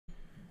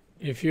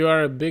If you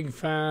are a big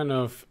fan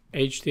of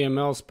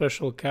HTML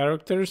special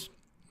characters,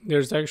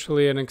 there's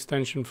actually an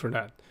extension for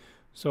that.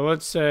 So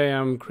let's say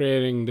I'm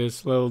creating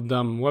this little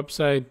dumb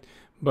website,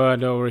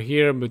 but over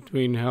here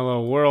between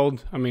hello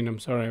world,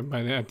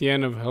 at the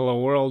end of hello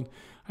world,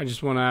 I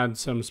just want to add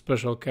some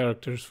special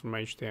characters from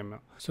HTML.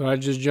 So I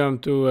just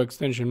jump to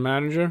extension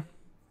manager,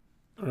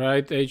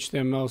 write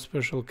HTML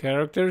special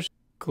characters,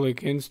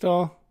 click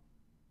install,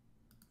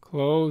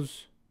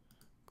 close,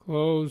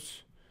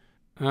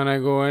 and I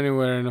go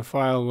anywhere in a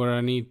file where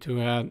I need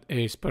to add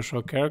a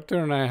special character,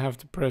 and I have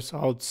to press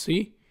Alt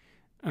C,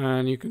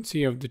 and you can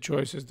see of the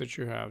choices that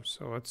you have.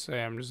 So let's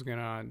say I'm just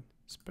gonna add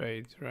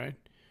spades, right?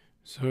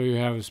 So you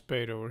have a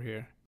spade over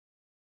here.